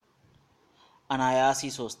अनायास ही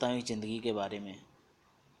सोचता हूँ ज़िंदगी के बारे में,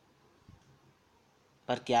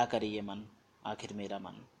 पर क्या करे ये मन, आखिर मेरा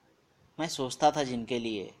मन। मैं सोचता था जिनके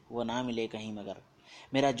लिए वो ना मिले कहीं, मगर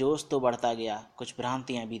मेरा जोश तो बढ़ता गया, कुछ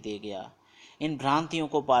भ्रांतियां भी दे गया। इन भ्रांतियों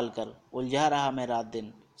को पालकर उलझा रहा मैं रात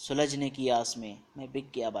दिन, सुलझने की आस में मैं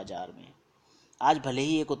बिक गया बाजार में। आज भले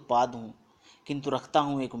ही एक उत्पाद हूँ, किंतु रखता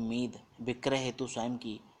हूँ एक उम्मीद विक्रय हेतु स्वयं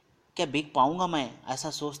की। क्या बिक पाऊंगा मैं, ऐसा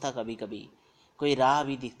सोचता कभी कभी। कोई राह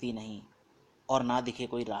भी दिखती नहीं और ना दिखे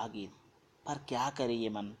कोई राहगीर, पर क्या करे ये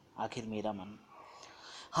मन, आखिर मेरा मन।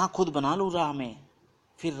 हाँ, खुद बना लूँ राह में,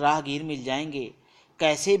 फिर राहगीर मिल जाएंगे।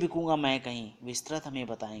 कैसे बिकूंगा मैं कहीं, विस्तृत हमें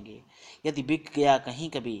बताएंगे। यदि बिक गया कहीं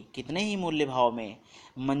कभी, कितने ही मूल्य भाव में,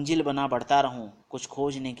 मंजिल बना बढ़ता रहूं कुछ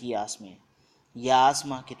खोजने की आस में। यह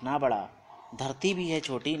आसमां कितना बड़ा, धरती भी है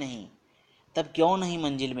छोटी नहीं। तब क्यों नहीं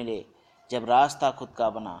मंजिल मिले, जब रास्ता खुद का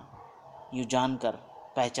बना। यूं जान कर,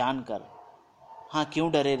 पहचान कर, हाँ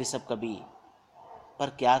क्यों डरे ऋषभ कभी, पर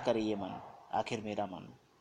क्या करे ये मन, आखिर मेरा मन।